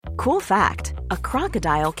Cool fact, a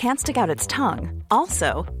crocodile can't stick out its tongue.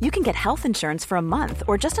 Also, you can get health insurance for a month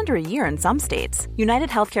or just under a year in some states. United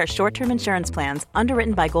Healthcare short-term insurance plans,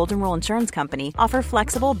 underwritten by Golden Rule Insurance Company, offer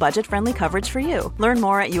flexible, budget-friendly coverage for you. Learn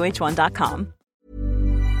more at uh1.com.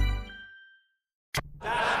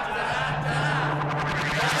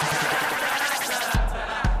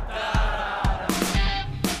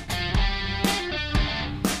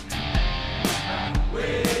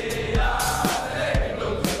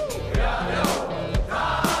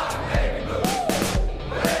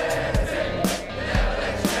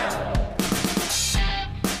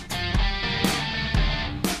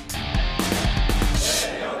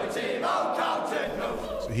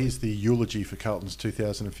 Here's the eulogy for Carlton's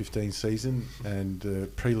 2015 season and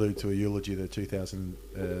prelude to a eulogy of the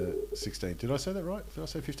 2016. Did I say that right? Did I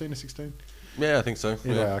say 15 or 16? Yeah, I think so.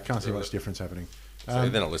 Yeah, I can't see much difference happening. So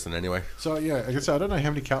they're not listening anyway. So, yeah, I guess I don't know how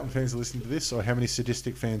many Carlton fans are listening to this or how many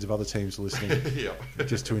sadistic fans of other teams are listening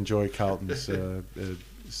just to enjoy Carlton's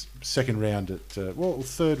second round at,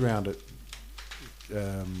 third round at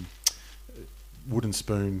Wooden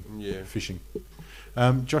Spoon fishing.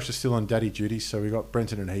 Josh is still on daddy duty, so we've got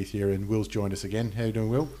Brenton and Heath here, and Will's joined us again. How you doing,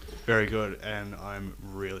 Will? Very good, and I'm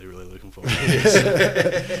really, really looking forward to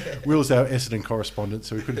this. Will's our Essendon correspondent,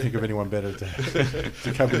 so we couldn't think of anyone better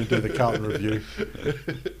to come in and do the Carlton review.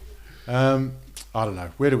 I don't know.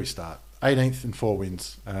 Where do we start? 18th and 4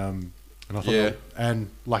 wins. And I thought, and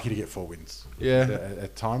lucky to get 4 wins. Yeah.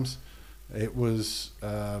 At times. It was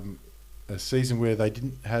a season where they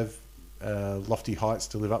didn't have lofty heights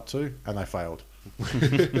to live up to, and they failed.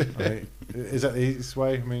 Is that the easiest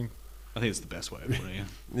way? I mean, I think it's the best way of putting it.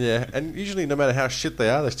 Yeah, and usually no matter how shit they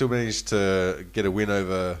are, they still manage to get a win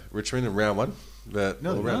over Richmond in round 1. Round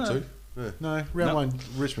 2. Yeah. No, round 1,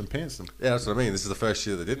 Richmond pants them. Yeah, that's what I mean. This is the first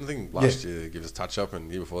year they didn't. I think last year gives us a touch up, and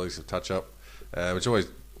the year before they gives us a touch up. Which always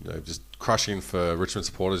just crushing for Richmond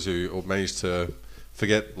supporters who managed to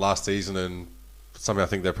forget last season and somehow I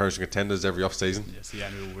think they're approaching contenders every off season. Yes, the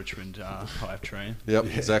annual Richmond hype train. Yep,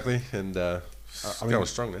 exactly. And going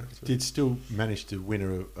strong now. So. Did still manage to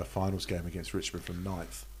win a finals game against Richmond from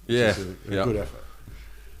 9th. Yeah, a good effort.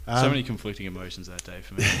 So many conflicting emotions that day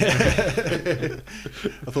for me.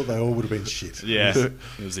 I thought they all would have been shit. Yeah,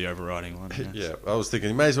 it was the overriding one. Yeah, I was thinking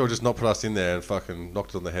you may as well just not put us in there and fucking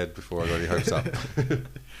knocked it on the head before I got any hopes up.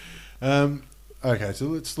 Okay, so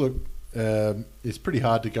let's look. It's pretty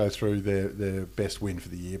hard to go through their best win for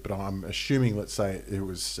the year, but I'm assuming, let's say, it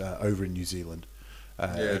was over in New Zealand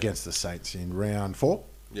against the Saints in round 4.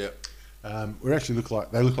 Yeah, we actually look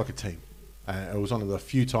like a team. It was one of the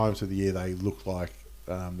few times of the year they looked like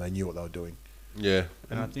they knew what they were doing. Yeah,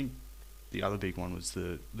 and I think the other big one was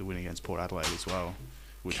the win against Port Adelaide as well,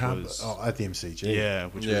 which was at the MCG. Yeah,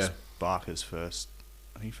 which was Barker's first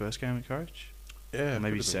game at coach. Yeah,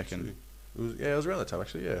 maybe second. It was around that time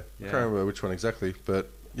actually. Yeah, I can't remember which one exactly, but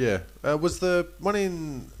yeah, was the one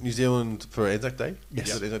in New Zealand for Anzac Day?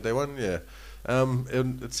 Yes, the Anzac Day one. Yeah,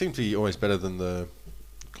 it seemed to be almost better than the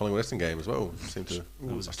Collingwood Essendon game as well. I seemed to.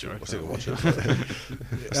 I still didn't watch it.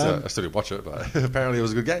 I still didn't watch it, but apparently it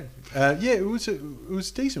was a good game. It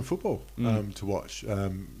was decent football to watch.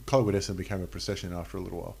 Collingwood Essendon became a procession after a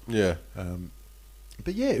little while. Yeah,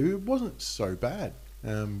 but yeah, it wasn't so bad.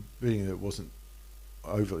 Being that it wasn't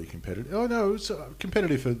overly competitive. Oh no, it was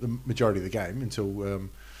competitive for the majority of the game until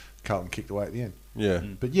Carlton kicked away at the end. Yeah,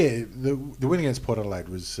 but yeah, the win against Port Adelaide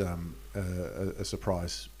was a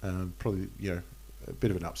surprise. Probably a bit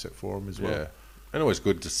of an upset for them as well. Yeah, and always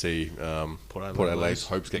good to see Port Adelaide's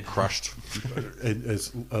hopes get crushed,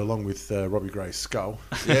 along with Robbie Gray's skull.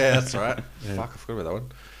 Yeah, that's right. Fuck, I forgot about that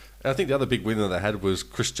one. And I think the other big win that they had was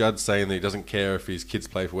Chris Judd saying that he doesn't care if his kids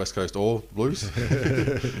play for West Coast or Blues.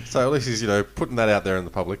 So at least he's putting that out there in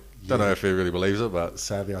the public. Don't know if he really believes it, but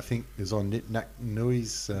sadly, I think it's on Nit Nack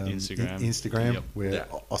Nui's Instagram where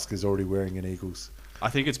Oscar's already wearing an Eagles.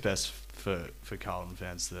 I think it's best for Carlton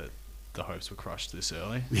fans that the hopes were crushed this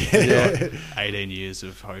early. 18 years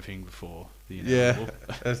of hoping before the inevitable.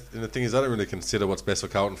 And the thing is, I don't really consider what's best for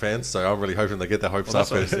Carlton fans, so I'm really hoping they get their hopes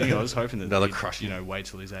up. I was hoping that another crush. Wait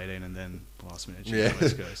till he's 18 and then last minute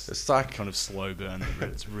West Coast. It's like kind of slow burn.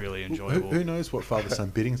 It's really enjoyable. Who knows what father-son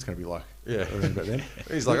bidding is going to be like? Yeah, around about then.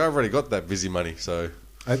 He's like, I've already got that busy money, so.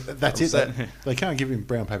 That's it. They can't give him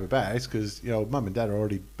brown paper bags because mum and dad are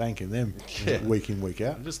already banking them week in, week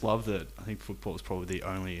out. I just love that. I think football is probably the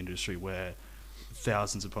only industry where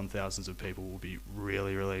thousands upon thousands of people will be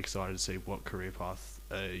really, really excited to see what career path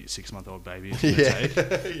a 6-month-old baby is going to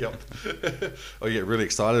take. Yep. Or you get really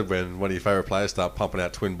excited when one of your favourite players start pumping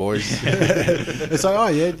out twin boys. It's like, oh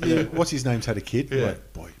yeah, what's his name's had a kid? Yeah.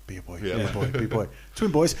 Like, boy, be a boy, Yeah. be a boy, be a boy.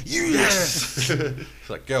 Twin boys, yes! It's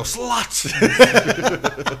like, girl, slut!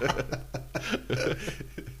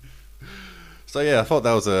 So yeah, I thought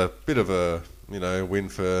that was a bit of a win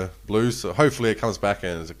for Blues. So hopefully it comes back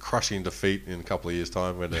and it's a crushing defeat in a couple of years'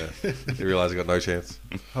 time when they realise they've got no chance.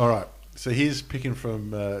 All right, so here's picking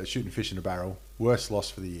from Shooting Fish in a Barrel. Worst loss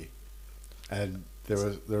for the year. And there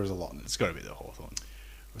was a lot. It's got to be the Hawthorn.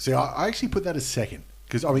 See, I actually put that as second.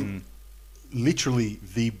 Because, I mean, literally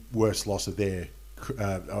the worst loss of their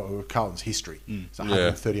Carlton's history. It's a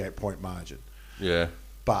 138-point margin. Yeah.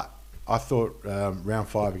 But I thought round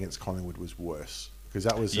 5 against Collingwood was worse. Because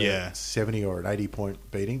that was a 70 or an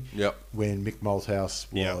 80-point beating. Yep. When Mick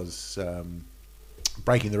Malthouse was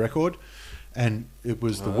breaking the record. And it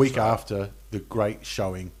was the week after the great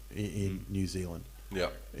showing in New Zealand.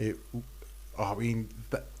 Yep.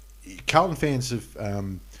 Carlton fans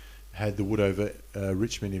have had the wood over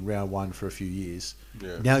Richmond in round 1 for a few years.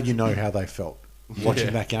 Yeah. Now you know how they felt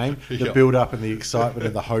watching that game. The build-up and the excitement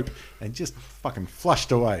and the hope, and just fucking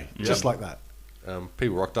flushed away, just like that.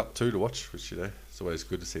 People rocked up too to watch, which it's always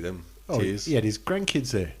good to see them tears. Yeah, his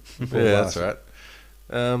grandkids there. Yeah, that's right.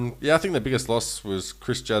 I think the biggest loss was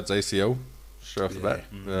Chris Judd's ACL straight off the bat.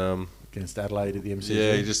 Against Adelaide at the MCG.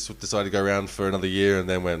 Yeah, he just decided to go around for another year and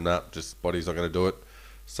then went, nah, just body's not going to do it.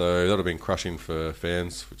 So that would have been crushing for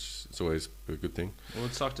fans, which is always a good thing. Well,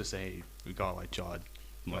 it's sucked to see a guy like Judd.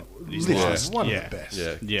 Literally one of the best.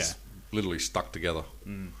 Yeah. It's literally stuck together.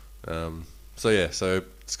 So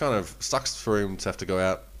it's kind of sucks for him to have to go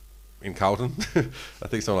out in Calrton. I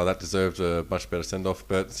think someone like that deserved a much better send-off,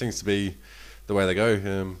 but it seems to be the way they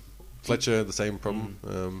go. Fletcher, the same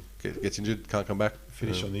problem. Gets injured, can't come back.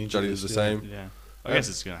 Finish on the injury Juddy was the same. Yeah. I guess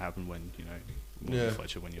it's going to happen when,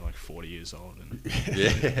 Fletcher when you're like 40 years old. And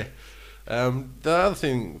Yeah. The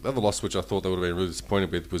other loss which I thought they would have been really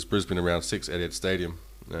disappointed with was Brisbane in round 6 at Etihad Stadium.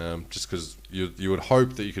 Just because you would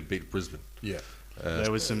hope that you could beat Brisbane. Yeah.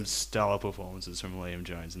 There was some stellar performances from Liam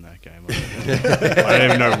Jones in that game. I don't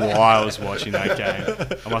even know why I was watching that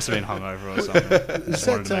game. I must have been hungover or something. Is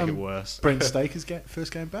Wanted to that make it worse. Brent Staker's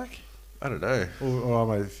first game back? I don't know. Or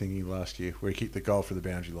am I thinking last year where he kicked the goal for the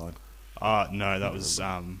boundary line? No, that was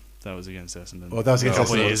against Essendon. Oh, that was against a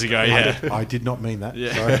couple Essendon. of years ago. Yeah, I did not mean that.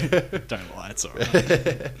 yeah. Sorry. Don't lie, it's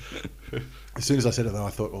alright. As soon as I said it, though,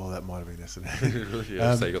 I thought, oh, that might have been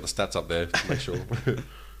Essendon. So you got the stats up there to make sure.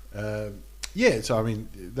 So I mean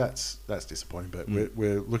that's disappointing, but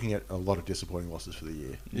we're looking at a lot of disappointing losses for the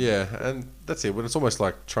year. Yeah, and that's it. But it's almost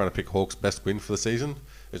like trying to pick Hawks' best win for the season.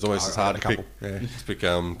 It's almost as hard to pick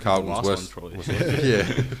Carlton's worst.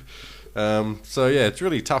 It's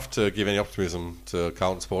really tough to give any optimism to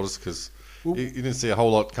Carlton supporters because you didn't see a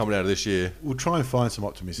whole lot coming out of this year. We'll try and find some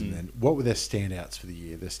optimism then. What were their standouts for the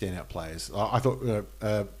year? Their standout players. I thought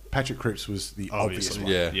Patrick Cripps was the obvious one.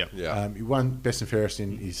 Yeah. He won best and fairest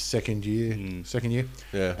in his second year,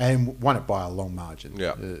 and won it by a long margin.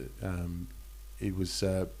 Yeah. He was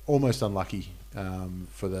almost unlucky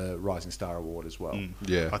for the Rising Star Award as well.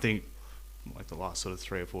 Yeah. I think like the last sort of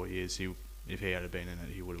 3 or 4 years, if he had been in it,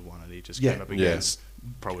 he would have won it. He just came up against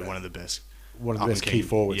probably one of the best key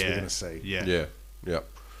forwards we're going to see. Yeah.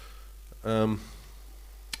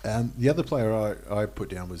 The other player I put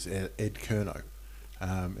down was Ed Curnow.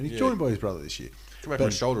 And he's joined by his brother this year. Come back from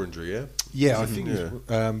a shoulder injury, yeah? Yeah, I think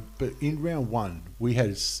but in round 1, we had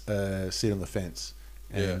a seat on the fence.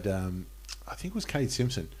 And I think it was Cade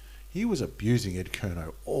Simpson. He was abusing Ed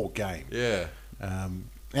Curnow all game. Yeah.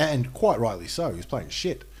 And quite rightly so. He was playing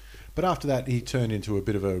shit. But after that, he turned into a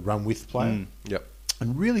bit of a run-with player. Yep.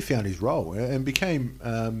 And really found his role and became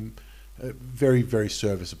very, very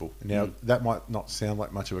serviceable. Now, that might not sound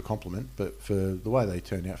like much of a compliment, but for the way they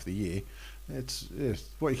turned out for the year, it's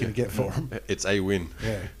what you can get for him. It's a win.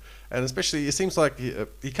 Yeah. And especially, it seems like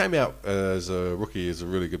he came out as a rookie as a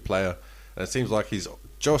really good player. And it seems like he's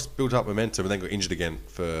just built up momentum and then got injured again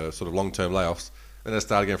for sort of long-term layoffs. And then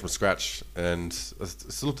started again from scratch. And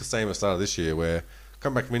it's looked the same at the start of this year where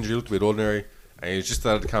come back from injury, looked a bit ordinary. And he's just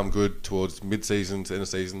started to come good towards mid-season to end of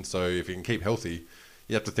season. So if he can keep healthy,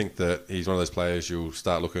 you have to think that he's one of those players you'll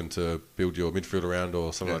start looking to build your midfield around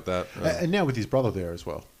or something like that. And now with his brother there as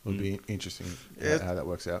well. It'll be interesting how that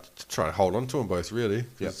works out. To try and hold on to them both, really.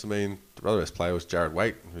 Because, I mean, the other best player was Jared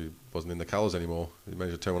Waite, who wasn't in the colours anymore. He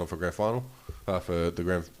managed to turn one on for grand final, for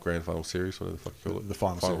the grand final series, whatever the fuck you call it. The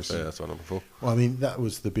final series. Yeah, that's what I'm for. Well, I mean, that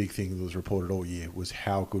was the big thing that was reported all year, was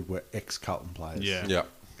how good were ex-Carlton players. Yeah. Yeah.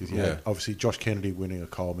 because obviously Josh Kennedy winning a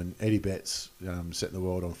Coleman, Eddie Betts setting the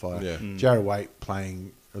world on fire, Yeah. Jared Waite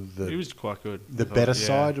playing He was quite good. the better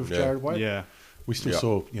side of Jared Waite. Yeah. We still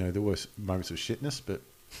saw, there were moments of shitness, but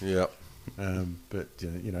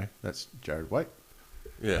that's Jared Waite.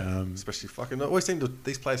 Yeah, especially fucking.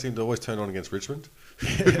 These players seem to always turn on against Richmond.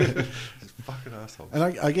 Fucking assholes. And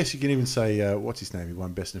I guess you can even say, what's his name? He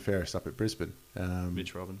won Best and Fairest up at Brisbane.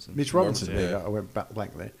 Mitch Robinson. Yeah. I went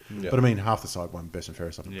blank there. Yeah. But I mean, half the side won Best and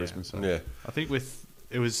Fairest up at Brisbane. So. Yeah. I think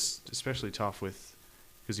it was especially tough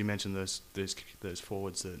because you mentioned those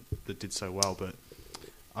forwards that did so well. But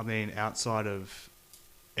I mean, outside of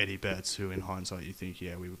Eddie Betts, who in hindsight you think,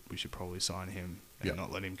 we should probably sign him and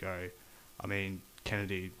not let him go. I mean,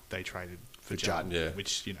 Kennedy, they traded for Judd,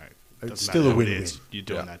 which, it's doesn't still matter a win-win. You're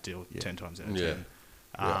doing that deal 10 times out of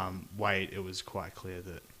 10. Wade, it was quite clear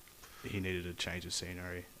that he needed a change of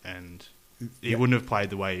scenery, and he wouldn't have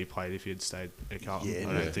played the way he played if he had stayed at Carlton,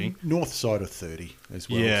 I don't think. North side of 30 as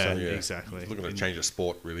well. Yeah, so. exactly. He's looking to change a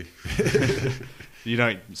sport, really. You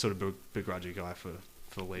don't sort of begrudge a guy for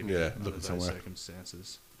leaving under those somewhere.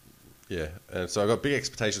 circumstances. Yeah, and so I've got big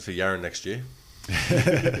expectations for Yarran next year.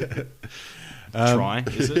 Try,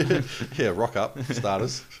 is it? Yeah, rock up,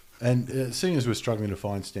 starters. And seeing as we're struggling to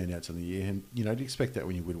find standouts in the year, and you'd expect that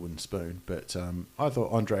when you win a wooden spoon, but I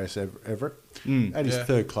thought Andreas Everett, at his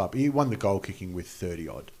third club, he won the goal kicking with 30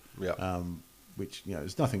 odd. Yeah. Which,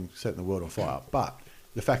 there's nothing setting the world on fire, but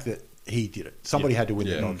the fact that he did it, somebody had to win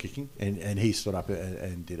the goal kicking, and he stood up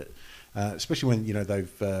and did it. Especially when,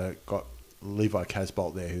 they've got Levi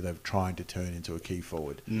Casbolt there, who they're trying to turn into a key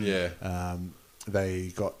forward. Yeah. They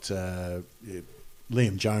got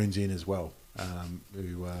Liam Jones in as well,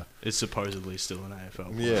 who is supposedly still an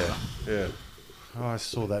AFL Yeah, player. yeah. I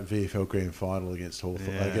saw that VFL Grand Final against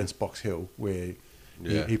Hawthorn, against Box Hill, where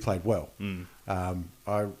he played well.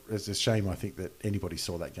 It's a shame, I think, that anybody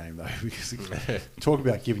saw that game though, because talk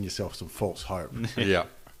about giving yourself some false hope. Yeah.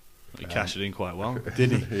 He cashed it in quite well,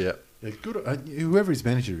 didn't he? Yeah. Good. Whoever his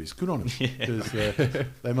manager is, good on him. Because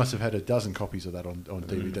they must have had a dozen copies of that on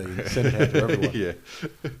DVD and sent it out to everyone. Yeah.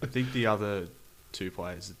 I think the other two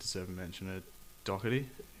players that deserve a mention are Doherty,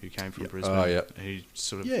 who came from Brisbane. Oh, yeah. Who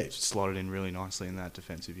sort of slotted in really nicely in that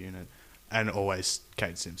defensive unit. And always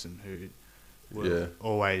Cade Simpson, who will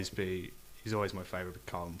always be... He's always my favourite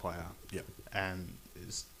Carlton player. Yep. And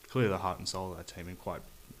is clearly the heart and soul of that team, and quite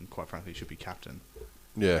frankly should be captain.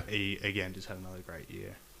 Yeah. He, again, just had another great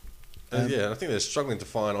year. And I think they're struggling to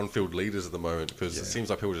find on-field leaders at the moment because it seems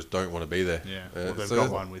like people just don't want to be there. Yeah, well, they've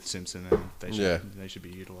got one with Simpson, and they should be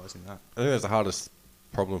utilising that. I think that's the hardest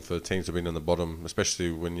problem for teams to be in the bottom,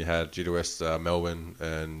 especially when you had GWS, Melbourne,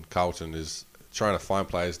 and Calrton, is trying to find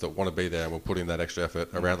players that want to be there and will put in that extra effort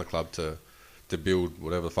around the club to build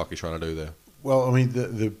whatever the fuck you're trying to do there. Well, I mean,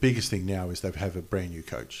 the biggest thing now is they have a brand new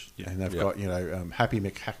coach, and they've got Happy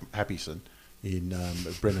McHappyson in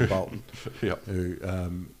Brendan Bolton,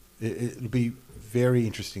 who. It'll be very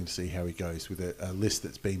interesting to see how he goes with a list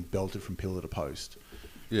that's been belted from pillar to post.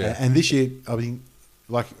 Yeah. And this year, I mean,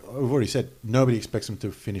 like I've already said, nobody expects them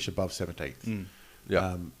to finish above 17th.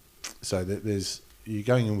 Yeah. So you're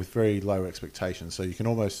going in with very low expectations. So you can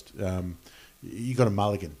almost you got a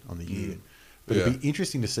mulligan on the year, but it'll be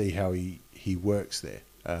interesting to see how he works there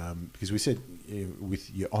because we said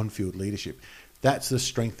with your on-field leadership. That's the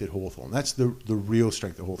strength at Hawthorn. That's the real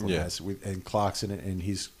strength that Hawthorn has, and Clarkson and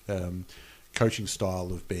his coaching style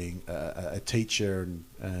of being a teacher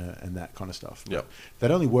and that kind of stuff. Yep. That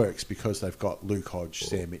only works because they've got Luke Hodge,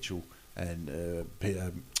 Sam Mitchell, and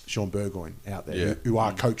Sean Burgoyne out there who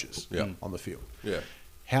are coaches on the field. Yeah.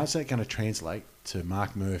 How's that going to translate to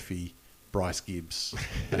Mark Murphy, Bryce Gibbs,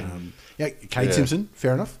 Cade Simpson?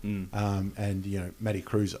 Fair enough, and Matty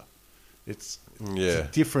Cruiser. It's a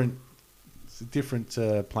different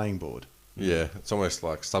playing board. Yeah, it's almost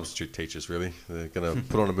like substitute teachers, really. They're going to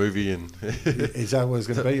put on a movie and... Is that what it's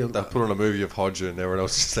going to be? They'll put on a movie of Hodge and everyone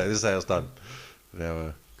else say, this is how it's done.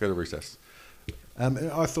 Now, go to recess.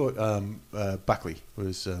 I thought Buckley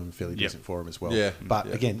was fairly decent for him as well. Yeah.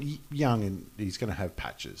 But again, young, and he's going to have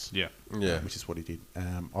patches. Yeah. Which is what he did.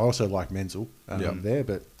 I also like Menzel there,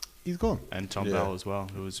 but he's gone. And Tom Bell as well,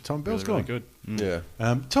 who was Tom Bell's really gone. Good.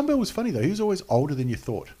 Yeah. Tom Bell was funny though. He was always older than you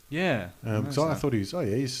thought. Yeah. Because I thought he was,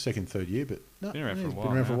 he's second, third year, but no, been around for a while.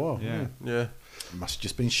 Been around for a while. Yeah. Must have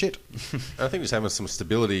just been shit. I think just having some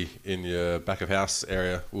stability in your back of house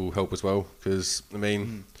area will help as well. Because I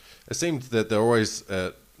mean, it seemed that they're always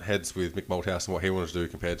at heads with Mick Malthouse and what he wanted to do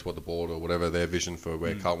compared to what the board or whatever their vision for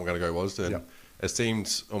where Carlton were going to go was. And it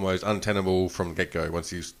seemed almost untenable from the get-go once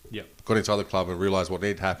he got into the club and realised what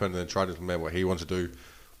needed to happen and then tried to implement what he wanted to do.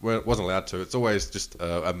 Well, it wasn't allowed to. It's always just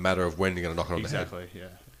a matter of when you're going to knock it on the head. Exactly, yeah.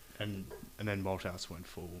 and then Malthouse went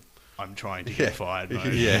full. I'm trying to get fired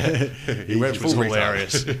mode. Yeah, he went Which was full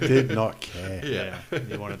hilarious. Did not care. Yeah,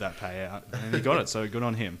 he wanted that payout, and he got it. So good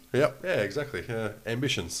on him. Yep. Yeah, exactly.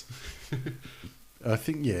 Ambitions. I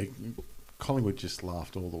think, Collingwood just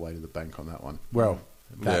laughed all the way to the bank on that one. Well,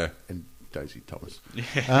 that and Daisy Thomas.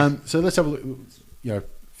 Yeah. So let's have a look.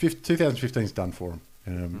 2015's done for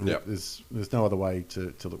them. Yep. There's no other way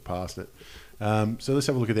to look past it. So let's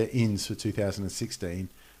have a look at their ins for 2016.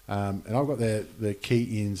 And I've got their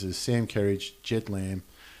key ins as Sam Kerridge, Jed Lamb,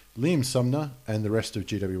 Liam Sumner, and the rest of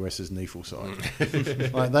GWS's NEFL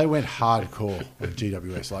side. Like, they went hardcore on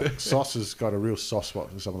GWS. Like, Sauce has got a real soft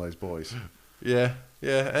spot for some of those boys. Yeah,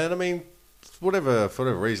 and I mean, for whatever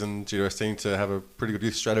reason, GWS seem to have a pretty good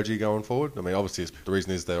youth strategy going forward. I mean, obviously, the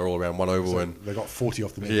reason is they're all around one oval, and they got 40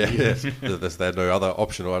 off the bench. Yeah, they had no other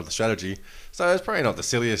option or other strategy. So it's probably not the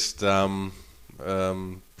silliest sort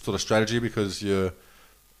of strategy, because you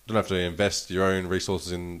don't have to invest your own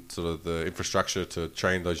resources in sort of the infrastructure to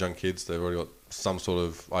train those young kids. They've already got some sort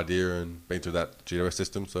of idea and been through that GWS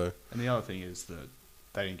system. So, and the other thing is that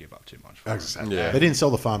they didn't give up too much. Exactly. Yeah. They didn't sell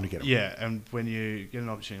the farm to get them. Yeah, and when you get an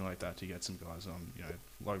opportunity like that to get some guys on,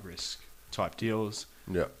 low risk type deals,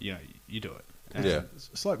 you do it. And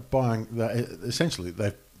It's like buying essentially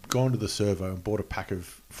they've gone to the servo and bought a pack of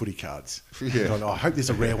footy cards. Yeah. Gone, I hope there's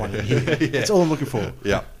a rare one in here. That's all I'm looking for.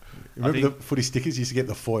 Yeah. Remember the footy stickers? You used to get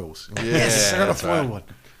the foils. Yeah, Yes, I got a that's foil right. one.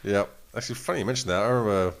 Yeah. Actually, funny you mentioned that. I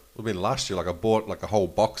remember it would have been last year. Like, I bought like a whole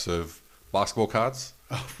box of basketball cards.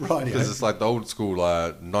 Oh, right. Because it's like the old school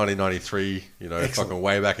 1993, Excellent. fucking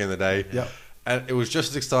way back in the day. Yep. And it was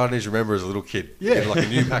just as exciting as you remember as a little kid. Yeah. Getting like a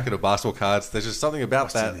new packet of basketball cards. There's just something about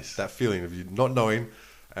What's in this? that feeling of you not knowing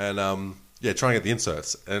and trying to get the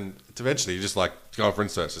inserts. And eventually you just like go for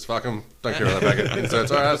inserts. Just fuck them. Don't care about that packet. Inserts.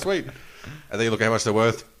 All right, sweet. And then you look at how much they're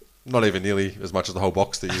worth. Not even nearly as much as the whole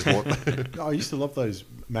box that you just bought. I used to love those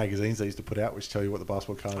magazines they used to put out, which tell you what the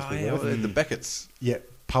basketball cards were worth. The Beckett's. Yeah,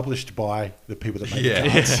 published by the people that make Yeah. the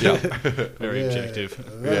cards. Yeah. very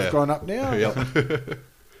objective. They've gone up now. Yep.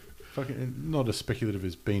 Fucking not as speculative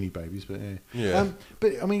as Beanie Babies, but yeah. Yeah.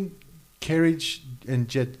 But I mean, Kerridge and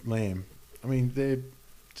Jed Lamb. I mean, they're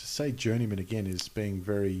to say journeyman again is being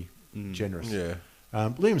very generous. Yeah.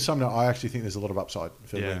 Liam Sumner, I actually think there's a lot of upside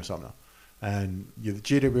for Liam Sumner. And the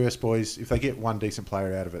GWS boys, if they get one decent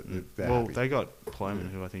player out of it, they're happy. They got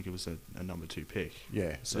Ploman, who I think it was a number 2 pick.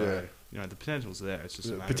 Yeah. So the potential's there. It's just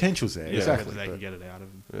a matter Potential's there, of exactly. whether they can get it out of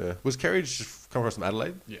him. Yeah. Was Kerridge come across from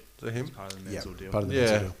Adelaide? Yeah, To him? it's part of the mental deal. part of the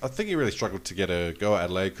Yeah, deal. I think he really struggled to get a go at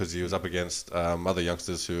Adelaide because he was up against other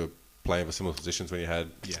youngsters who were playing for similar positions when you had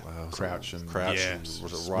Crouch and Yeah. and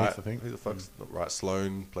was it Smith, Wright? I think. Who the fuck's not Wright?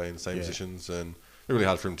 Sloan playing the same Yeah. positions, and really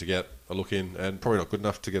hard for him to get a look in, and probably not good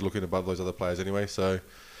enough to get a look in above those other players anyway. So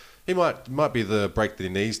he might be the break that he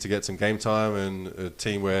needs to get some game time, and a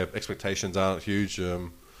team where expectations aren't huge.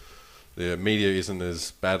 The media isn't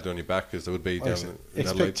as badly on your back as they would be down in Adelaide.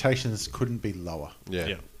 Expectations couldn't be lower.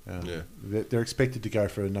 Yeah. Yeah. They're expected to go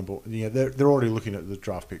for a number. They're already looking at the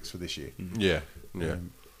draft picks for this year. Yeah.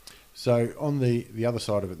 So on the other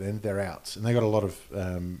side of it, then they're outs, and they got a lot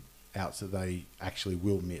of outs that they actually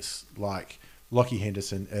will miss. Like Lockie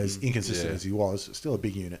Henderson, as inconsistent as he was, still a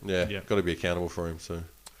big unit. Yeah. Got to be accountable for him. So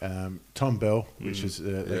Tom Bell, which is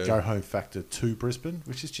the go home factor to Brisbane,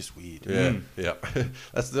 which is just weird. yeah.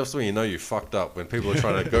 That's when you know you fucked up, when people are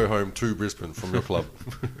trying to go home to Brisbane from your club.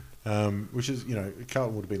 Which is,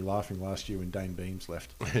 Carlton would have been laughing last year when Dane Beams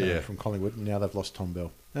left from Collingwood, and now they've lost Tom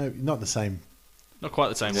Bell. No, not the same. Not quite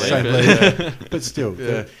the same league. Same but- league, but still,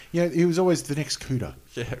 he was always the next Cooter.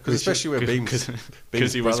 Yeah, because especially where Beams,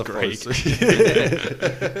 Because he was brother Greek.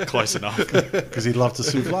 follows- Close enough. Because he loved to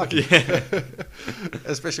souvlaki.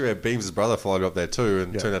 especially where Beams' brother followed up there too,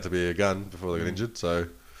 and turned out to be a gun before they got injured. So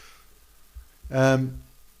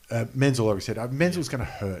Menzel, like we said, Menzel's going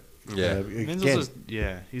to hurt. Yeah. Menzel's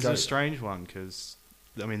he's Go. a strange one because,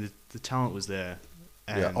 I mean, the talent was there.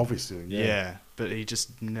 And obviously. but he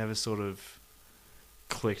just never sort of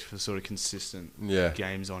clicked for sort of consistent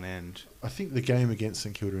games on end. I think the game against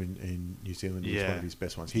St Kilda in New Zealand was one of his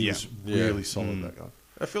best ones. He was really solid, that guy.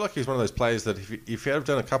 I feel like he's one of those players that if he had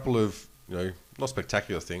done a couple of not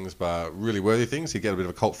spectacular things but really worthy things, he'd get a bit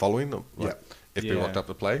of a cult following. If he rocked up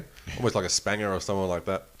to play, almost like a Spanger or someone like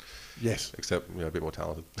that. Yes, except a bit more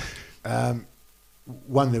talented.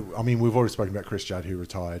 One that we've already spoken about Chris Judd, who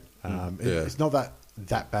retired. It's not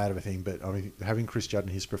that bad of a thing, but I mean, having Chris Judd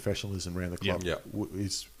and his professionalism around the club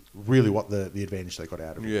is really what the advantage they got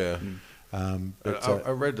out of it. Yeah. But,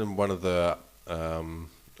 I read in one of the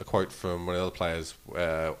a quote from one of the other players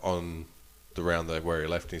on the round where he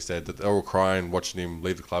left, and he said that they were all crying watching him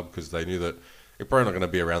leave the club because they knew that He's probably not going to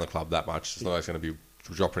be around the club that much. It's not like he's going to be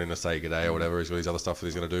dropping in to say good day or whatever. He's got his other stuff that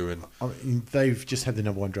he's going to do. And I mean, they've just had the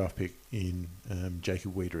number 1 draft pick in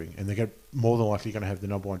Jacob Wiedering, and they're more than likely going to have the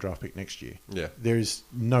number 1 draft pick next year. Yeah. There is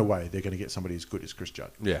no way they're going to get somebody as good as Chris Judd.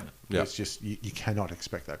 Yeah. Yeah. It's just, you cannot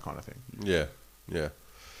expect that kind of thing. Yeah. Yeah.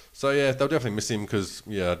 So, yeah, they'll definitely miss him because,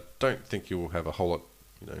 I don't think he'll have a whole lot,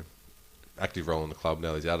 active role in the club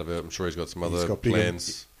now that he's out of it. I'm sure he's got some other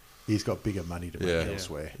plans. He's got bigger money to make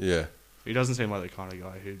elsewhere. Yeah. He doesn't seem like the kind of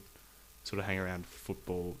guy who'd sort of hang around the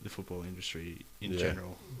football industry in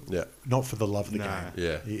general. Yeah. Not for the love of the game.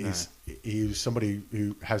 Yeah. He's somebody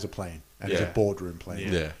who has a plan and has a boardroom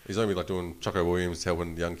plan. Yeah. He's only like doing Choco Williams,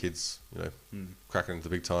 helping young kids, cracking into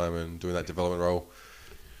the big time and doing that development role.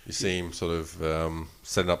 You see him sort of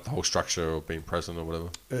setting up the whole structure or being present or whatever.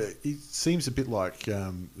 He seems a bit like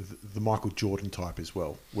the Michael Jordan type as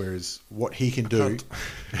well. Whereas what he can do,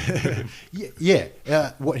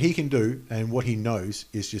 what he can do and what he knows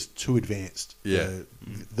is just too advanced. The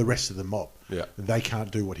rest of the mob, they can't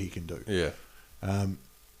do what he can do. Yeah.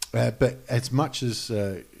 But as much as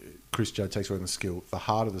Chris Judd takes away the skill, the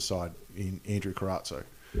heart of the side in Andrew Carazzo.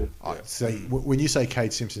 I'd say when you say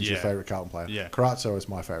Cade Simpson's your favourite Carlton player, Carazzo is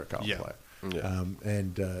my favourite Carlton player.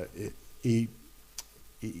 Yeah. He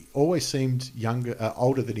always seemed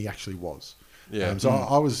older than he actually was. Yeah. So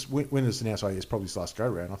I was when it was announced, it's probably his last go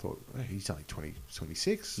round. I thought he's only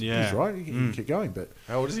 26. Yeah. He's right. He can keep going. But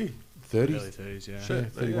how old is he? 30s. Early 30s. Yeah.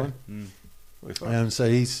 Shit, 31. So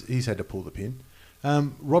he's had to pull the pin.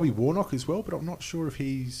 Robbie Warnock as well, but I'm not sure if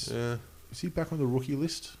is he back on the rookie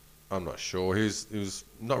list? I'm not sure. He was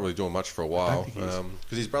not really doing much for a while because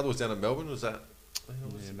his brother was down in Melbourne. Was that?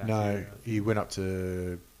 No, he went up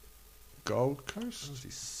to Gold Coast. Was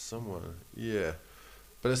he somewhere? Yeah,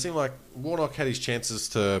 but it seemed like Warnock had his chances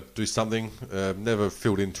to do something. Never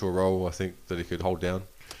filled into a role. I think that he could hold down.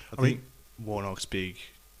 I think Warnock's big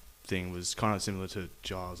thing was kind of similar to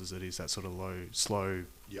Giles, is that he's that sort of slow,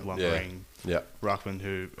 lumbering ruckman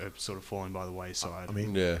who are sort of falling by the wayside. I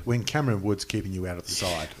mean, when Cameron Wood's keeping you out of the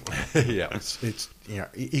side, it's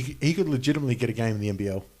he could legitimately get a game in the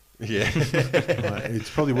NBL. Yeah, it's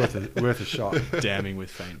probably worth a shot. Damning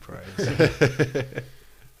with faint praise.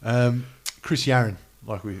 Chris Yarran,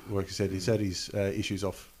 like we said, he's had his issues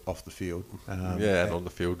off the field. And on the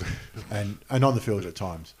field, and on the field at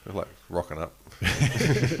times, like rocking up.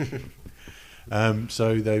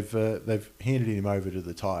 So they've handed him over to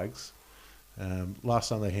the Tigers. Last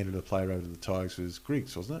time they handed a player over to the Tigers was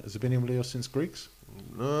Griggs, wasn't it? Has there been anybody else since Griggs?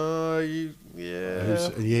 No,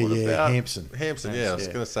 Hampson. Hampson, I was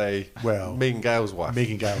going to say, Megan Gale's wife.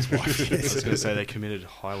 Yes. I was going to say they committed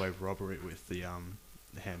highway robbery with the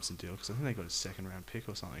Hampson deal because I think they got a second-round pick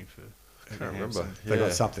or something for. I can't remember. They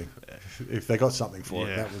got something. If they got something for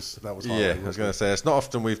it, that was highway. Yeah, I was going to say it's not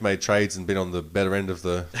often we've made trades and been on the better end of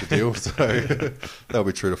the deal, so that'll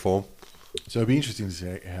be true to form. So it'll be interesting to see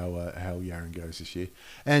how Yarran goes this year,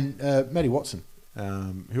 and Matty Watson.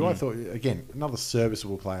 Who I thought, again, another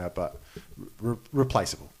serviceable player, but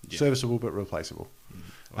replaceable. Yeah. Serviceable, but replaceable.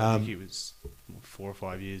 I think he was 4 or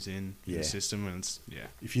 5 years in the system, and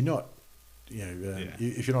if you're not,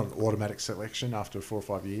 if you're not an automatic selection after 4 or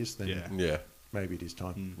 5 years, then maybe it is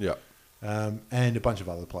time. Yeah, and a bunch of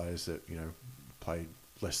other players that played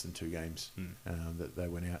less than 2 games that they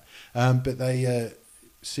went out, but they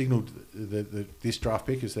signalled this draft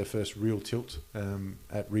pick as their first real tilt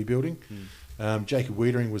at rebuilding. Jacob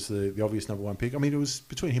Wiedering was the obvious number 1 pick. I mean, it was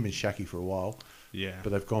between him and Shaki for a while. Yeah.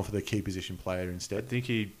 But they've gone for the key position player instead. I think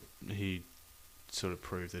he sort of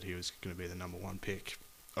proved that he was going to be the number 1 pick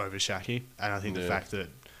over Shaki. And I think the fact that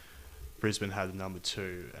Brisbane had the number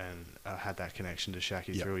 2 and had that connection to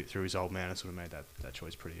Shaki through his old man, it sort of made that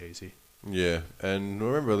choice pretty easy. Yeah. And I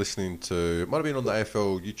remember listening to, it might have been on the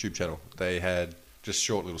AFL YouTube channel, they had just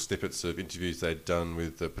short little snippets of interviews they'd done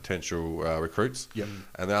with the potential recruits. Yep.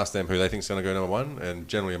 And they asked them who they think's going to go number 1. And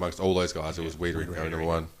generally amongst all those guys, it was Wiedering going number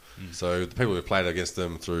 1. So the people who played against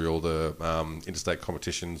them through all the interstate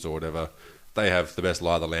competitions or whatever, they have the best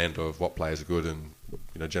lie of the land of what players are good and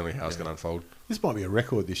generally how it's going to unfold. This might be a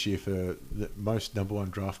record this year for the most number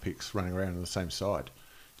 1 draft picks running around on the same side.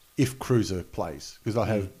 If Cruiser plays. Because I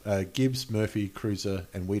have Gibbs, Murphy, Cruiser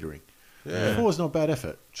and Wiedering. Yeah. 4 is not a bad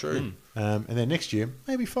effort. True. And then next year,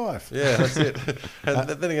 maybe 5. Yeah, that's it. And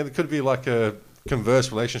then again, it could be like a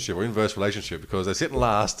converse relationship or inverse relationship because they're sitting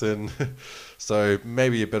last, and so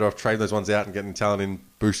maybe you're better off trading those ones out and getting talent in,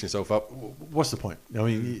 boosting yourself up. What's the point? I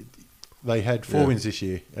mean, they had 4 wins this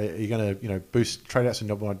year. Are you going to trade out some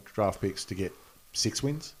number 1 draft picks to get 6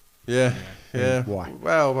 wins? Yeah. Why?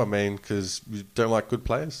 Well, I mean, because you don't like good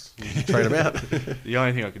players. You trade them out. The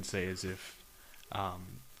only thing I could see is if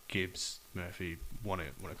Gibbs Murphy want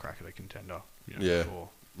to crack at a contender. Yeah.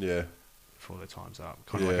 Before their time's up,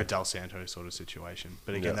 kind of like a Del Santo sort of situation.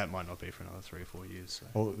 But again, that might not be for another 3 or 4 years. So.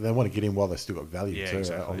 Well, they want to get in while they still got value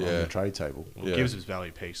too, on the trade table. Well, Gibbs'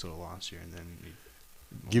 value peaked sort of last year, and then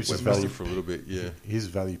Gibbs' value for a little bit. Yeah, his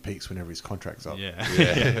value peaks whenever his contract's up.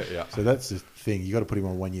 Yeah. So that's the thing. You got to put him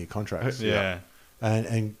on 1 year contracts. Yeah.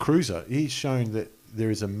 And Cruiser, he's shown that there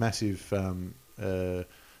is a massive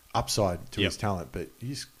upside to his talent, but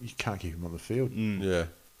you can't keep him on the field. Yeah.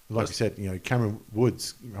 Like you said, Cameron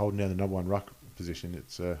Woods holding down the number one ruck position.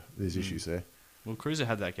 It's there's issues there. Well, Cruiser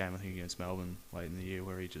had that game I think against Melbourne late in the year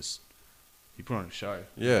where he put on a show.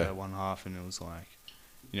 Yeah. One half, and it was like,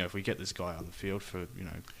 if we get this guy on the field for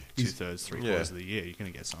 2/3, 3/4 of the year, you're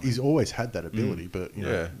going to get something. He's always had that ability, but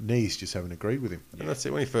knees just haven't agreed with him. And that's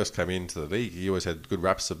it. When he first came into the league, he always had good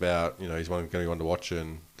raps about he's going to be one to watch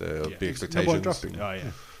and the big expectations. Oh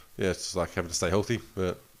yeah, it's like having to stay healthy,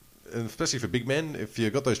 and especially for big men, if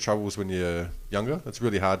you've got those troubles when you're younger, it's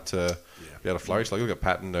really hard to be able to flourish. Like, look at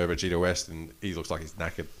Patton over at GWS West, and he looks like he's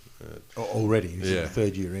knackered. Already. He's in the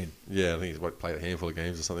third year in. Yeah, I think he's played a handful of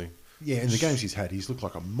games or something. Yeah, in the games he's had, he's looked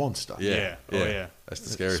like a monster. Yeah. That's the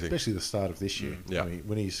scary thing. Especially the start of this year. Yeah. I mean,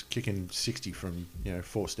 when he's kicking 60 from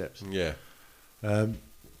 4 steps. Yeah.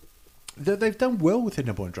 They've done well with their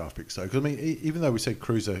number one draft picks, though. Because, I mean, even though we said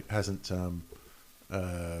Cruiser hasn't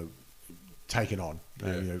taken on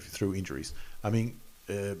through injuries, I mean,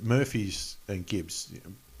 Murphy's and Gibbs,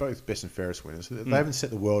 both best and fairest winners, they haven't set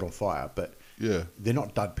the world on fire, but they're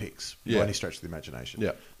not dud picks by any stretch of the imagination.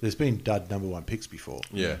 Yeah. There's been dud number one picks before.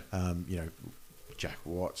 Yeah. Jack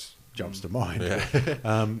Watts jumps to mind.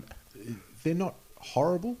 Yeah. They're not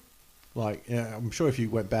horrible. Like, I'm sure if you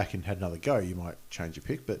went back and had another go, you might change your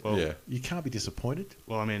pick, but you can't be disappointed.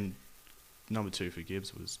 Well, I mean, number 2 for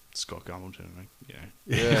Gibbs was Scott Gumbleton.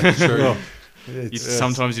 Yeah, true.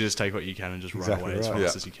 Sometimes you just take what you can and just run away as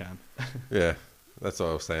fast as you can. Yeah. That's what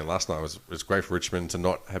I was saying last night. It's great for Richmond to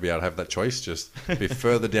not be able to have that choice, just be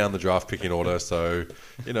further down the draft picking order. So,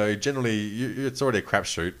 generally, it's already a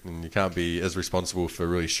crapshoot, and you can't be as responsible for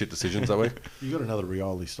really shit decisions that way. You got another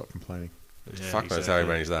Rioli, stop complaining. Fuck knows how he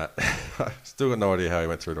managed that. Still got no idea how he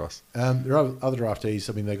went through to us. There are other draftees.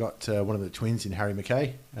 I mean, they got one of the twins in Harry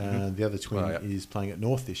McKay. The other twin is playing at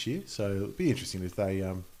North this year. So it'll be interesting if they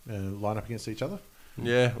line up against each other.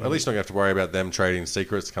 Yeah, at least not going to have to worry about them trading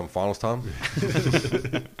secrets come finals time.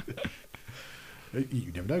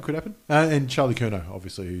 You never know, could happen. And Charlie Curnow,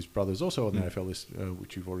 obviously, whose brother is also on the AFL list,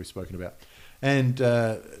 which you've already spoken about. And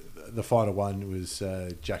the final one was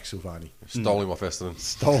Jack Silvani. Stole him off Essendon.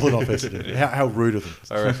 Stolen off Essendon. How rude of them.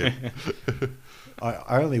 I reckon.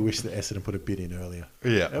 I only wish that Essendon put a bid in earlier.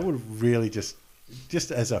 Yeah. That would really just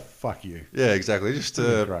as a fuck you. Yeah, exactly. Just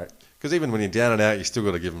great. Because even when you're down and out, you still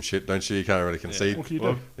got to give them shit, don't you? You can't really concede. What can you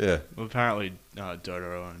do? Yeah. Well, apparently,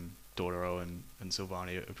 Dodoro and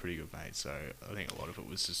Silvani are pretty good mates, so I think a lot of it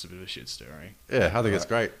was just a bit of a shit stirring. Yeah, I think it's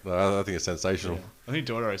great. I think it's sensational. Yeah. I think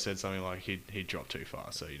Dodoro said something like he dropped too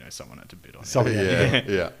far, so someone had to bid on it.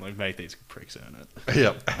 Yeah. Like, make these pricks earn it.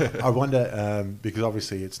 Yeah. I wonder, because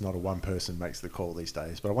obviously it's not a one person makes the call these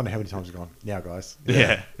days, but I wonder how many times we've gone, now guys.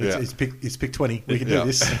 Yeah. It's pick 20, we can do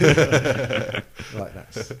this. Like, no,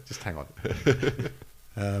 just hang on.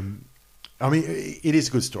 I mean, it is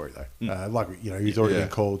a good story though. He's already been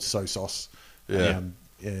called So Sauce. Yeah.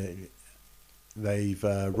 They've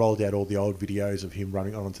rolled out all the old videos of him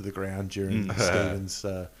running onto the ground during Stevens.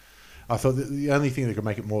 I thought that the only thing that could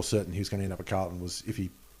make it more certain he was going to end up at Calrton was if he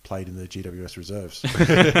played in the GWS reserves.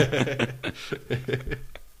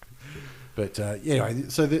 But anyway,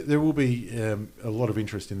 so there will be a lot of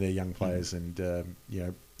interest in their young players, and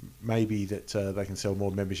maybe that they can sell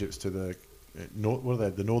more memberships to the what are they?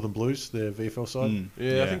 The Northern Blues, the VFL side.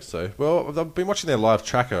 Yeah, I think so. Well, I've been watching their live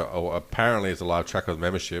tracker, or apparently it's a live tracker of the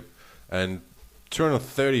membership, and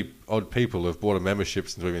 230 odd people have bought a membership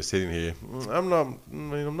since we've been sitting here. I'm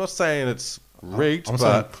not saying it's rigged, I'm but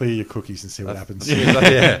saying clear your cookies and see what happens.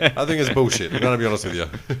 Yeah, I think it's bullshit. I'm going to be honest with you.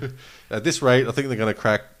 At this rate, I think they're going to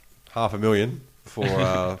crack 500,000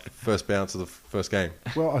 for first bounce of the first game.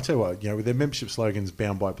 Well, I'll tell you what, with their membership slogans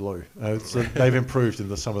bound by blue, so they've improved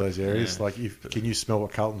in some of those areas. Like, can you smell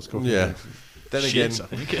what Carlton's cooking? Yeah. Then again, I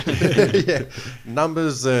think.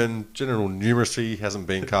 numbers and general numeracy hasn't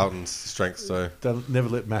been Carlton's strength, so They'll never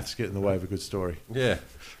let maths get in the way of a good story. Yeah.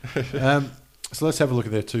 So let's have a look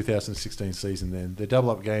at their 2016 season then. Their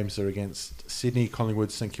double-up games are against Sydney, Collingwood,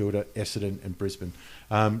 St Kilda, Essendon and Brisbane.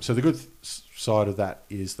 So the good side of that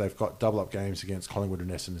is they've got double-up games against Collingwood and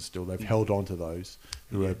Essendon still. They've held on to those,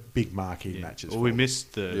 who are big marquee matches. Well, we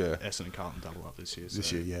missed the Essendon Carlton double-up this year. So,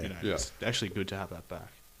 This year, it's actually good to have that back.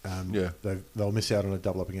 They'll miss out on a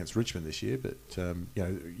double up against Richmond this year, but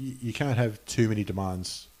you can't have too many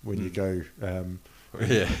demands when you go.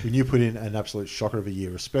 When you put in an absolute shocker of a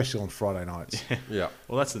year, especially on Friday nights. Yeah.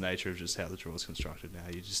 Well, that's the nature of just how the draw is constructed now.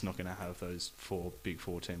 You're just not going to have those big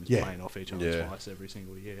four teams playing off each other twice every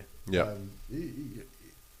single year. Yeah.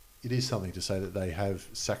 It is something to say that they have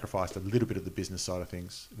sacrificed a little bit of the business side of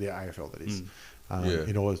things, the AFL that is,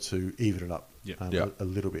 in order to even it up a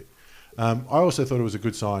little bit. I also thought it was a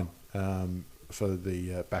good sign for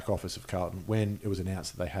the back office of Calrton when it was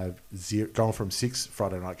announced that they have gone from 6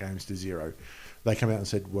 Friday night games to 0. They come out and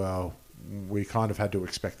said, well, we kind of had to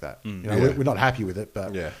expect that. We're not happy with it,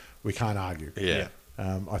 but we can't argue. Yeah.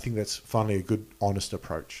 I think that's finally a good, honest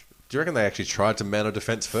approach. Do you reckon they actually tried to man a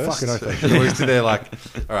defence first? Fucking okay. Or is they're like,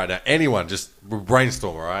 all right, now anyone, just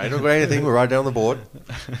brainstorm, all right? Don't got anything, we'll write down the board.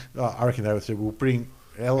 I reckon they would say, we'll bring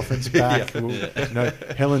elephants back.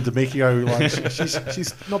 Helen D'Amico,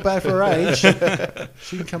 she's not bad for her age.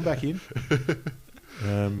 She can come back in.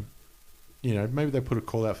 Maybe they put a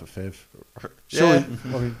call out for Fev. Surely,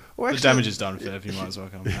 the damage is done, Fev. You might as well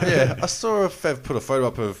come back. Yeah, I saw Fev put a photo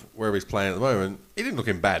up of where he's playing at the moment. He didn't look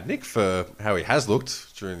in bad nick for how he has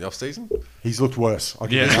looked during the off-season. He's looked worse.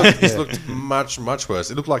 He's looked much, much worse.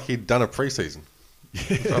 It looked like he'd done a pre-season.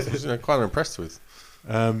 I was quite impressed with.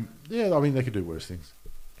 They could do worse things.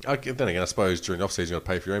 Then again, I suppose during the off-season you've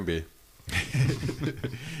got to pay for your own beer.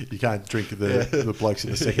 You can't drink the blokes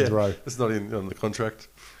in the second row. It's not on the contract.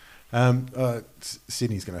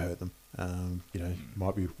 Sydney's going to hurt them.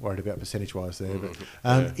 Might be worried about percentage-wise there.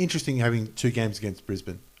 But interesting having 2 games against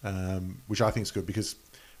Brisbane, which I think is good because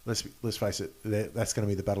let's face it, that's going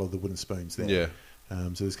to be the battle of the wooden spoons there. Yeah.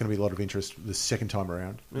 So there's going to be a lot of interest the second time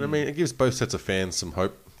around. And it gives both sets of fans some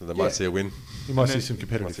hope that they might see a win. You might see some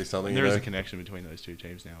competitive. Might see something. There is a connection between those 2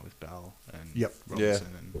 teams now with Bell and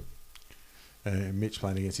Robinson and Mitch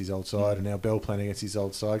playing against his old side, and now Bell playing against his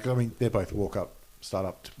old side. I mean, they're both walk-up,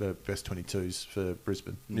 start-up best 22s for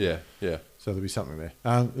Brisbane. Yeah. So there'll be something there.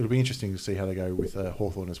 It'll be interesting to see how they go with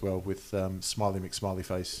Hawthorn as well, with Smiley McSmiley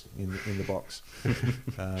face in the box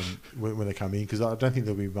when they come in, because I don't think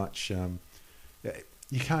there'll be much.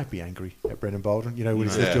 You can't be angry at Brendan Bolden. When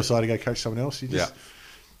he's left your side to go coach someone else,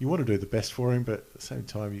 you want to do the best for him, but at the same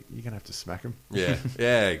time, you're going to have to smack him.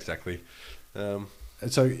 Yeah, exactly.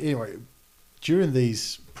 So anyway, during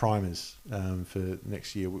these primers for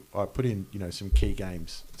next year, I put in some key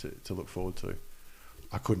games to look forward to.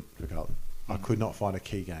 I couldn't for Calrton. I could not find a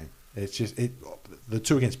key game. It's just the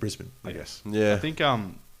 2 against Brisbane, I guess. Yeah, I think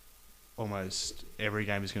almost every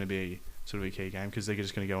game is going to be sort of a key game because they're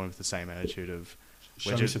just going to go in with the same attitude of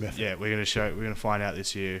show me some effort. Yeah, we're going to find out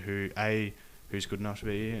this year who's good enough to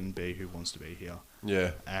be here and B, who wants to be here.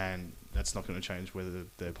 Yeah, and that's not going to change whether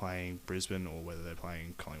they're playing Brisbane or whether they're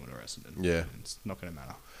playing Collingwood or Essendon. Yeah, it's not going to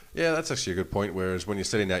matter. Yeah, that's actually a good point. Whereas when you're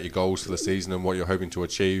setting out your goals for the season and what you're hoping to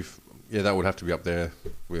achieve, that would have to be up there,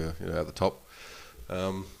 at the top.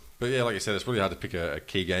 But yeah, like you said, it's really hard to pick a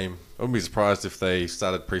key game. I wouldn't be surprised if they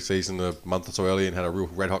started pre-season a month or so early and had a real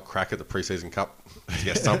red-hot crack at the pre-season cup to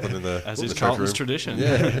get something in the as is Calrton's tradition.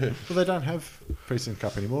 Yeah. Well, they don't have pre-season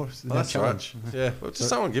cup anymore. That's challenge. Right. Yeah, well, just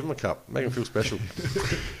someone give them a cup, make them feel special.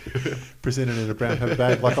 Presented in a brown paper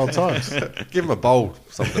bag like old times. Give them a bowl,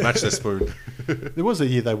 something to match their spoon. There was a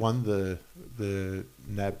year they won the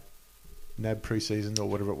NAB pre-season or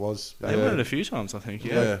whatever it was. They won it a few times, I think.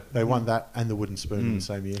 Yeah. They won that and the wooden spoon in the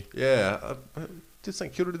same year. Yeah. Did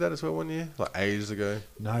St Kilda do that as well one year? Like ages ago?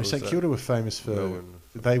 No, St Kilda were famous for...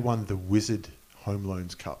 They won the Wizard Home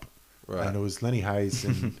Loans Cup. Right. And it was Lenny Hayes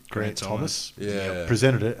and Grant Thomas. Yeah.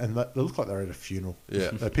 Presented it, and they looked like they were at a funeral. Yeah.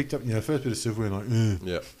 They picked up, first bit of silverware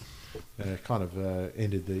and kind of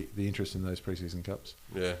ended the interest in those pre-season cups.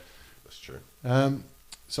 Yeah, that's true.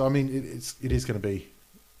 So, I mean, it is going to be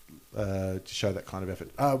to show that kind of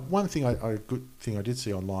effort. One thing, good thing I did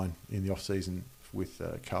see online in the off-season with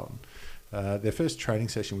Calrton, their first training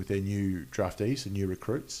session with their new draftees, the new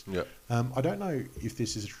recruits. Yep. I don't know if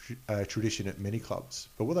this is a tradition at many clubs,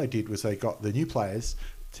 but what they did was they got the new players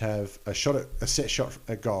to have a set shot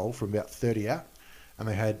at goal from about 30 out, and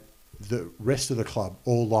they had the rest of the club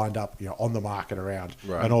all lined up, on the mark and around,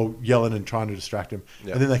 and all yelling and trying to distract them.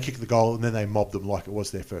 Yep. And then they kicked the goal, and then they mobbed them like it was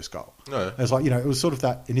their first goal. Oh, yeah. It was like, it was sort of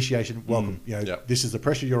that initiation welcome. This is the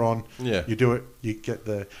pressure you're on. Yeah. You do it. You get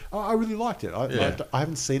the. I really liked it. I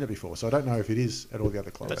haven't seen it before, so I don't know if it is at all the other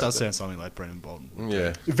clubs. That does sound something like Brendan Bolton.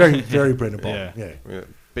 Yeah. Very, very Brendan Bolton. Yeah.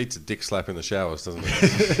 Beats a dick slap in the showers, doesn't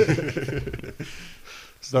it?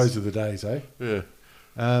 Those are the days, eh? Yeah.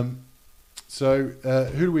 So,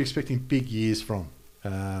 who are we expecting big years from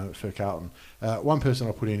for Calrton? One person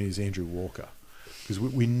I put in is Andrew Walker. because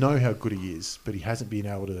we know how good he is, but he hasn't been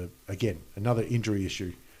able to. Again, another injury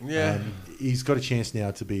issue. Yeah. He's got a chance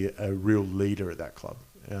now to be a real leader at that club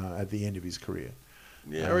at the end of his career.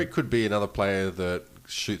 Yeah, or he could be another player that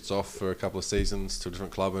shoots off for a couple of seasons to a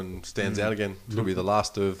different club and stands out again. He'll be the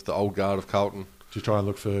last of the old guard of Calrton. To try and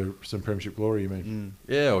look for some premiership glory, you mean?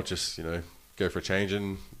 Yeah, or just, go for a change.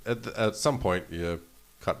 And at some point,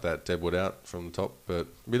 cut that deadwood out from the top. But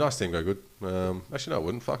it'd be nice to see him go good. Actually, no, it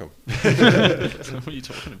wouldn't. Fuck him. What are you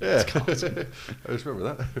talking about? Yeah. I just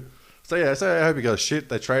remember that. So I hope he goes shit.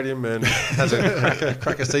 They trade him and has a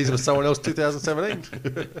cracker season with someone else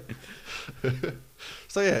 2017.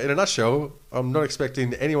 So in a nutshell, I'm not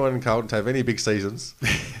expecting anyone in Calrton to have any big seasons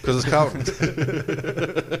because it's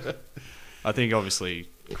Calrton. I think obviously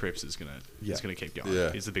Cripps is gonna keep going.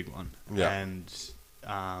 Yeah. He's the big one. Yeah. And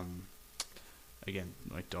again,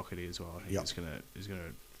 like Doherty as well. I think he's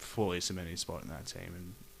gonna fully cement his spot in that team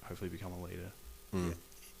and hopefully become a leader. Yeah.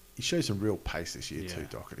 He showed some real pace this year too,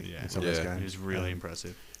 Doherty. In some of those games. He was really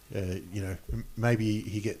impressive. Maybe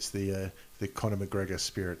he gets the Conor McGregor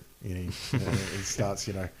spirit in him. He starts,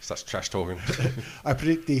 Such trash talking. I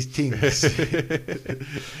predict these teams.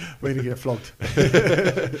 We're going to get flogged.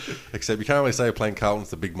 Except you can't really say playing Calrton's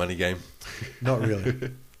the big money game. Not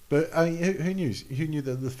really. But I mean, who knew? Who knew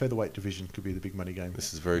that the featherweight division could be the big money game?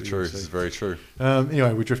 This is very true. This is very true.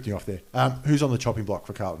 Anyway, we're drifting off there. Who's on the chopping block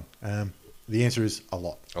for Calrton? The answer is a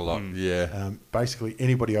lot. A lot, yeah. Basically,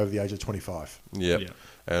 anybody over the age of 25. Yep. Yeah.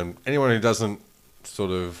 And anyone who doesn't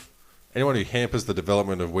anyone who hampers the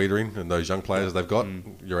development of Wiedering and those young players they've got,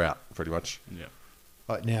 you're out, pretty much. Yeah.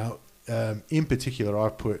 Right now, in particular,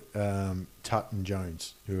 I've put Tutt and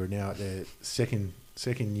Jones, who are now at their second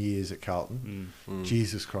years at Calrton.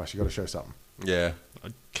 Jesus Christ, you've got to show something. Yeah.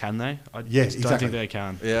 Can they? I Yes, don't think they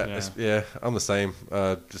can. Yeah, I'm the same.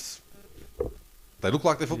 They look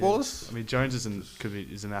like they're footballers. I mean, Jones is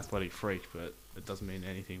an athletic freak, but it doesn't mean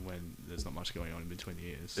anything when there's not much going on in between the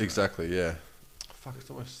years. So. Exactly, yeah. Fuck, it's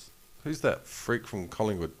almost... Who's that freak from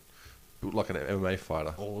Collingwood? Built like an MMA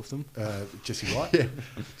fighter. All of them? Jesse White? Yeah,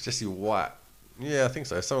 Jesse White. Yeah, I think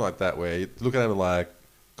so. Something like that, where you look at him and like,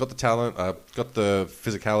 got the talent, got the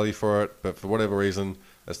physicality for it, but for whatever reason,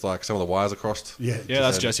 it's like some of the wires are crossed. Yeah,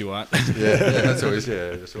 that's Jesse White. yeah, that's always,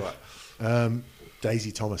 Jesse White.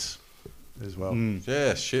 Daisy Thomas as well.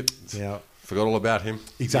 Yeah, shit. Yeah. Forgot all about him.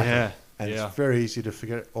 Exactly. Yeah. And it's very easy to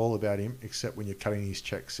forget all about him, except when you're cutting his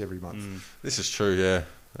checks every month. This is true, yeah.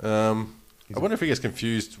 I wonder if he gets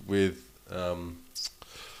confused with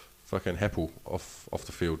fucking Heppel off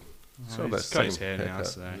the field. He's got his hair now,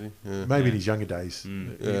 so... Maybe in his younger days,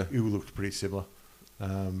 he looked pretty similar.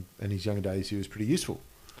 In his younger days, he was pretty useful.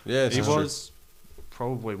 Yeah, he was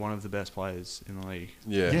probably one of the best players in the league.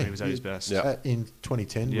 Yeah. He was at his best. In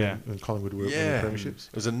 2010, when Collingwood were winning premierships.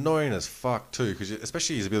 It was annoying as fuck too, because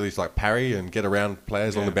especially his ability to like parry and get around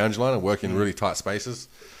players on the boundary line and work in really tight spaces.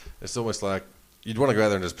 It's almost like you'd want to go out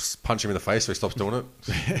there and just punch him in the face so he stops doing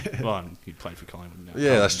it. Well, he played for Collingwood now.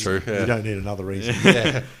 Yeah, that's true. Yeah. You don't need another reason.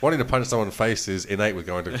 Wanting to punch someone in the face is innate with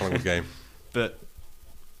going to a Collingwood game. But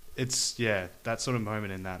it's, that sort of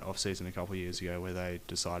moment in that off-season a couple of years ago where they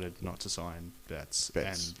decided not to sign Betts.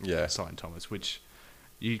 And sign Thomas, which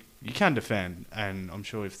you can defend, and I'm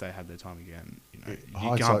sure if they had their time again,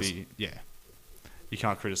 you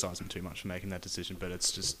can't criticise them too much for making that decision, but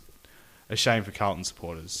it's just a shame for Calrton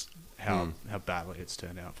supporters how badly it's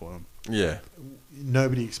turned out for them. Yeah.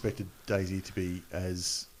 Nobody expected Daisy to be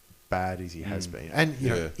as bad as he has been. And,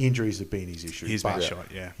 injuries have been his issue. He's been shot,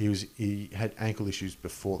 He had ankle issues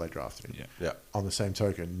before they drafted him. Yeah. On the same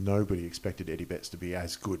token, nobody expected Eddie Betts to be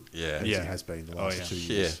as good as he has been the last 2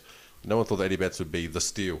 years. No one thought that Eddie Betts would be the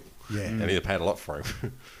steal. Yeah. And he'd paid a lot for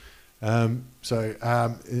him. And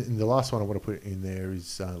the last one I want to put in there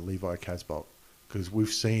is Levi Casbolt, because we've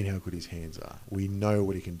seen how good his hands are. We know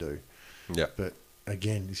what he can do. Yeah. But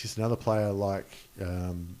again, it's just another player like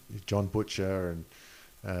John Butcher and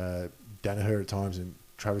Danaher at times, and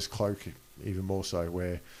Travis Cloak even more so,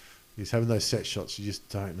 where he's having those set shots. You just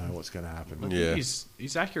don't know what's going to happen.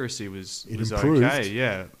 His accuracy was improved.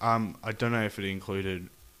 Okay. I don't know if it included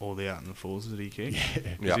all the out and the falls that he kicked.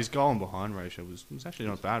 His goal and behind ratio was actually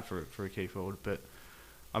not bad for a key forward. But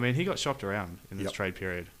I mean, he got shopped around in this trade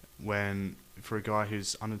period. When for a guy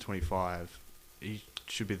who's under 25, he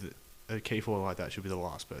should be a key forward like that should be the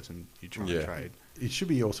last person you try to trade. It should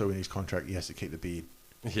be also in his contract. He has to keep the beard.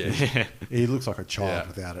 Yeah. He looks like a child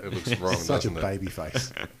without it. It looks wrong. Such a baby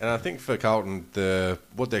face. And I think for Calrton,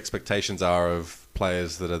 what the expectations are of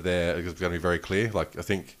players that are there is going to be very clear. Like, I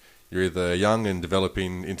think you're either young and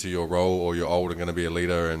developing into your role, or you're old and going to be a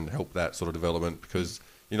leader and help that sort of development, because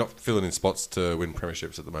you're not filling in spots to win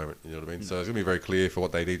premierships at the moment. You know what I mean? So it's going to be very clear for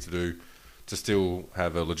what they need to do to still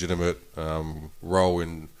have a legitimate role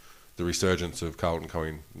in the resurgence of Carlton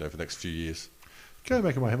coming, for the next few years. Going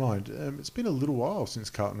back in my mind, it's been a little while since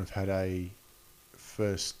Carlton have had a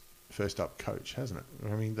first up coach, hasn't it?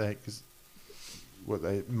 I mean,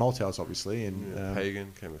 Malthouse obviously, and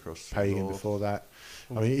Pagan came across. Pagan before that.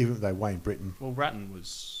 I mean, even though Wayne Britton. Well, Ratton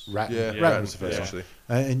was... Ratton was the first one. actually.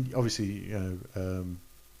 And obviously,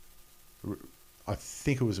 I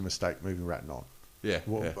think it was a mistake moving Ratton on. Yeah.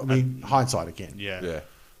 Well, I mean, hindsight again. Yeah.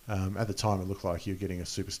 At the time, it looked like you were getting a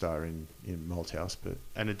superstar in Malthouse, but...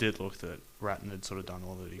 And it did look that Ratton had sort of done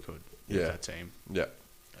all that he could with that team. Yeah.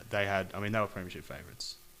 They were premiership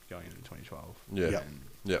favourites going into 2012. Yeah. And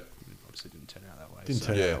it obviously didn't turn out that way. Didn't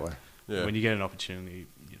turn out that way. Yeah. When you get an opportunity,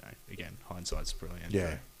 again, hindsight's brilliant.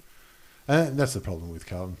 Yeah. And that's the problem with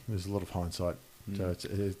Carlton. There's a lot of hindsight, so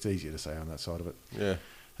it's easier to say on that side of it. Yeah.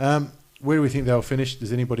 Where do we think they'll finish?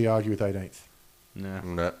 Does anybody argue with 18th?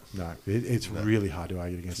 No. No. It's really hard to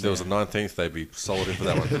argue against. If there was a 19th, they'd be solid in for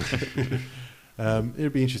that one.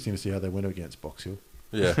 It'd be interesting to see how they went against Box Hill.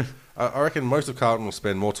 Yeah. I reckon most of Carlton will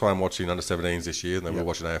spend more time watching under-17s this year than they will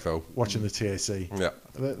watching AFL. Watching the TAC. Yeah.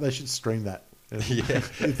 They should stream that. Yeah.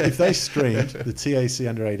 If they streamed the TAC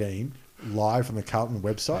under 18 live on the Calrton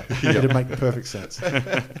website, it'd make perfect sense.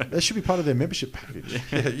 That should be part of their membership package.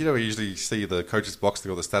 Yeah, we usually see the coaches box,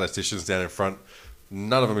 they've got the statisticians down in front.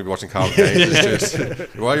 None of them will be watching Carlton games. It's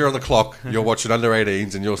just, while you're on the clock, you're watching under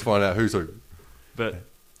 18s and you'll find out who's who. But,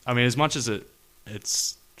 I mean, as much as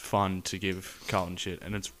it's fun to give Carlton shit,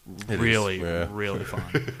 and it's really fun.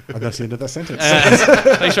 And that's the end of that sentence.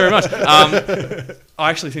 Thanks very much. I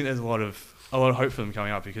actually think there's a lot of hope for them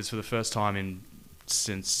coming up, because for the first time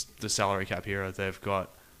since the salary cap era, they've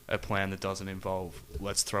got a plan that doesn't involve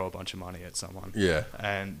let's throw a bunch of money at someone. Yeah.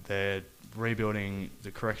 And they're rebuilding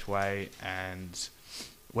the correct way, and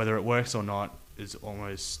whether it works or not is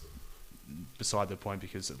almost beside the point,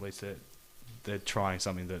 because at least they're trying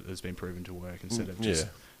something that has been proven to work instead of just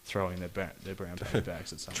throwing their brown paper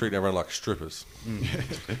bags at someone. Treating everyone like strippers.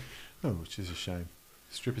 Oh, which is a shame.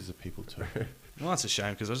 Strippers are people too. Well, that's a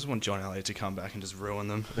shame, because I just want John Elliott to come back and just ruin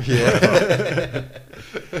them. Yeah.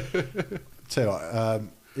 Tell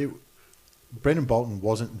you what, Brendan Bolton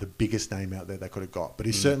wasn't the biggest name out there they could have got, but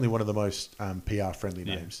he's certainly one of the most PR-friendly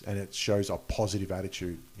names, and it shows a positive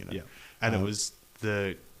attitude. Yeah. And it was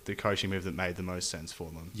the coaching move that made the most sense for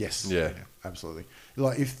them. Yes. Yeah. Absolutely.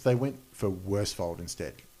 Like, if they went for Worsfold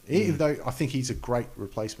instead, even though I think he's a great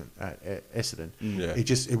replacement at Essendon,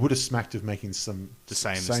 it would have smacked of making the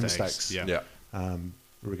same mistakes. Yeah.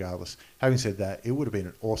 Regardless. Having said that, it would have been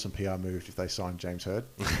an awesome PR move if they signed James Hird.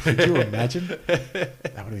 Could you imagine? That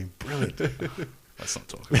would have been brilliant. Let's not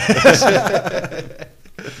talk about that.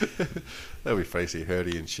 That'll be Facey,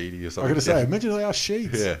 Hurdy and Sheedy or something. I'm going to say, imagine they asked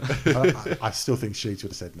Sheeds. Yeah. I still think Sheeds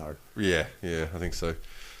would have said no. Yeah, I think so. Do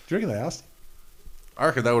you reckon they asked? I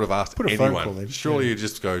reckon they would have asked Put a anyone. phone call in. Surely you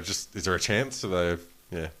just go, is there a chance? So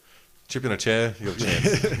they, chip in a chair, you have a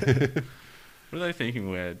chance. What are they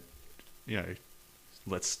thinking where,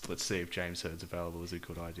 let's see if James Hird's available is a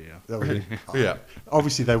good idea? That would be, Yeah.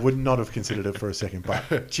 Obviously, they would not have considered it for a second,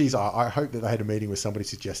 but geez, I hope that they had a meeting where somebody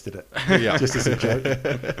suggested it. Yeah. Just as a joke.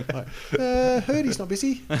 Like, Hirdy's not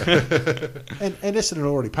busy. And Essendon are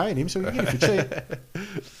already paying him, so we can get him for cheap.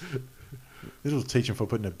 This will teach him for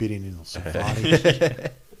putting a bid in some varnish. Yeah.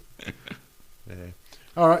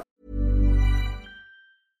 All right.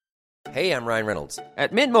 Hey, I'm Ryan Reynolds.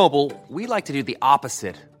 At Mint Mobile, we like to do the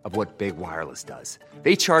opposite of what Big Wireless does.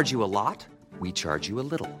 They charge you a lot, we charge you a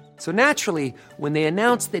little. So naturally, when they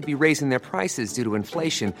announced they'd be raising their prices due to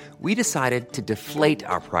inflation, we decided to deflate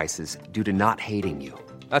our prices due to not hating you.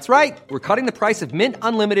 That's right. We're cutting the price of Mint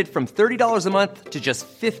Unlimited from $30 a month to just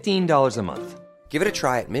 $15 a month. Give it a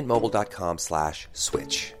try at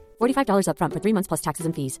mintmobile.com/switch. $45 up front for 3 months plus taxes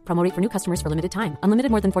and fees. Promo rate for new customers for limited time.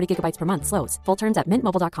 Unlimited more than 40 gigabytes per month. Slows full terms at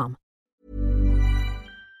mintmobile.com.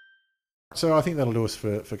 So I think that'll do us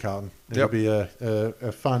for Carlton. It'll be a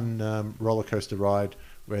fun roller coaster ride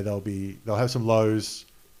where they'll have some lows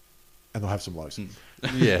and they'll have some lows.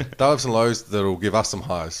 Yeah, they'll have some lows that'll give us some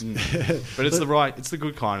highs. But it's the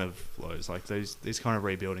good kind of lows. Like these kind of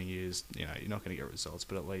rebuilding years, you're not going to get results,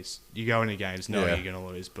 but at least you go into games knowing you're going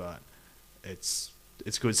to lose. But it's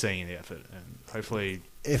good seeing the effort, and hopefully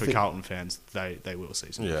for Carlton fans, they will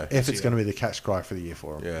see some. Yeah, if it's going to be the catch cry for the year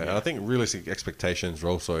for them. Yeah, and I think realistic expectations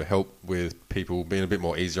will also help with people being a bit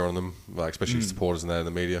more easier on them, like especially supporters and that in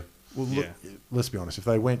the media. Well, look, let's be honest. If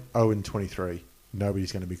they went 0-23,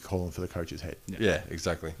 nobody's going to be calling for the coach's head. Yeah,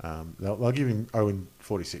 exactly. They'll give him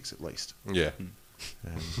 0-46 at least. Yeah.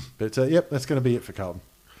 But that's going to be it for Carlton.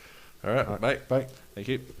 All right, mate. Bye. Thank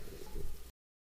you.